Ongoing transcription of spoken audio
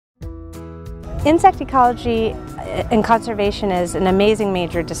Insect ecology and conservation is an amazing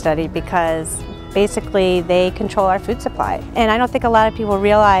major to study because basically they control our food supply. And I don't think a lot of people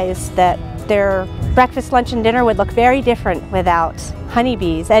realize that their breakfast, lunch, and dinner would look very different without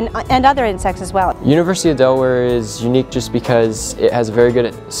honeybees and other insects as well. University of Delaware is unique just because it has a very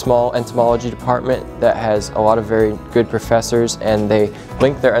good small entomology department that has a lot of very good professors, and they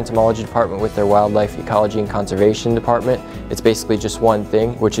link their entomology department with their wildlife ecology and conservation department. It's basically just one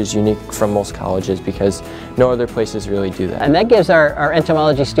thing, which is unique from most colleges because no other places really do that. And that gives our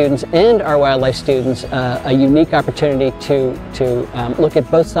entomology students and our wildlife students a unique opportunity to look at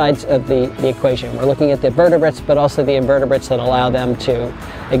both sides of the equation. We're looking at the vertebrates, but also the invertebrates that allow them to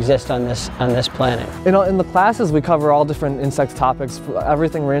exist on this planet. In the classes we cover all different insect topics,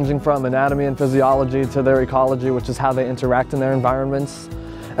 everything ranging from anatomy and physiology to their ecology, which is how they interact in their environments,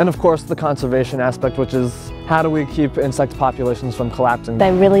 and of course the conservation aspect, which is how do we keep insect populations from collapsing. I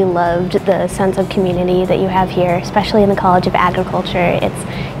really loved the sense of community that you have here, especially in the College of Agriculture.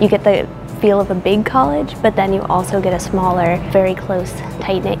 You get the feel of a big college, but then you also get a smaller, very close,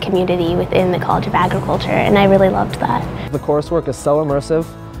 tight-knit community within the College of Agriculture, and I really loved that. The coursework is so immersive,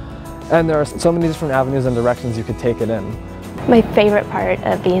 and there are so many different avenues and directions you could take it in. My favorite part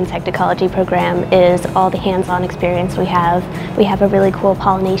of the insect ecology program is all the hands-on experience we have. We have a really cool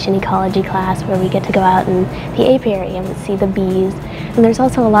pollination ecology class where we get to go out in the apiary and see the bees. And there's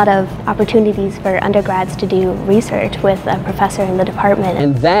also a lot of opportunities for undergrads to do research with a professor in the department.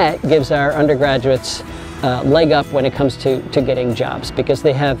 And that gives our undergraduates leg up when it comes to getting jobs because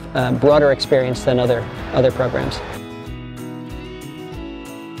they have broader experience than other programs.